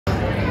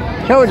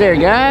Hello there,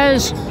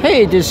 guys.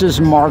 Hey, this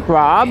is Mark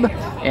Robb,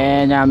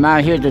 and I'm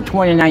out here at the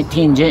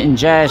 2019 Denton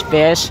Jazz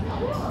Fest,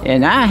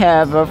 and I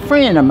have a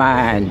friend of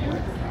mine.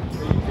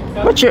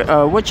 What's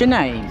your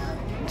name?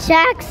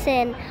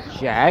 Jackson.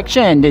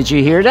 Jackson. Did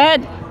you hear that?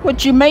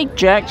 What'd you make,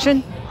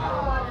 Jackson?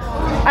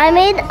 I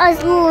made a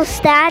little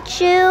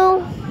statue.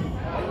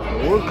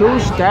 Oh, cool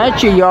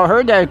statue. Y'all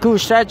heard that? Cool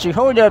statue.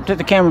 Hold it up to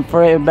the camera so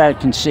everybody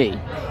can see.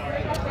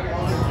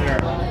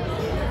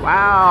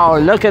 Wow,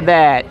 look at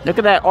that. Look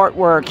at that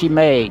artwork he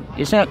made.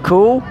 Isn't that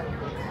cool?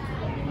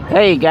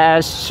 Hey,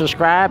 guys,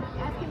 subscribe.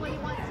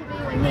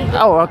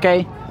 Oh,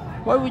 okay.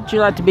 What would you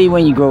like to be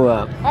when you grow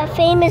up? A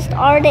famous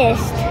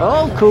artist.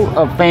 Oh, cool.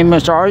 A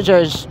famous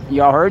artist.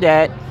 Y'all heard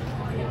that?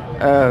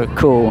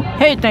 Cool.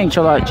 Hey, thanks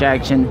a lot,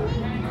 Jackson.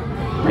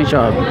 Thanks a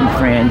lot, my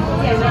friend.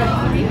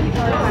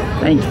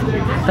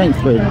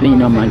 Thanks for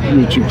being on my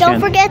YouTube channel.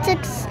 Don't forget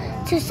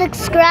to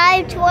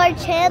subscribe to our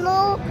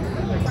channel.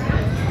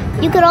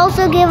 You could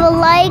also give a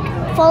like,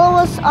 follow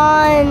us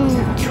on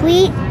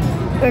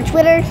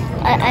Twitter.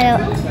 I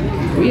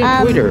don't. We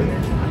have Twitter.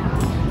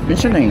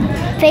 What's your name?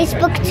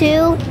 Facebook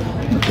too.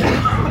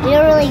 We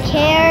don't really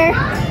care.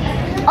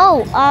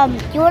 Oh,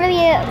 you want to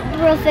be a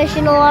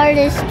professional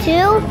artist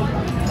too?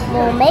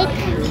 We'll make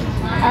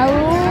a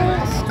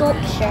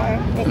sculpture.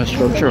 A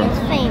sculpture. It's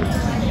famous.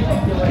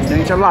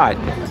 Thanks a lot.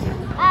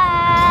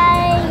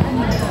 Bye.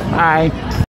 Bye.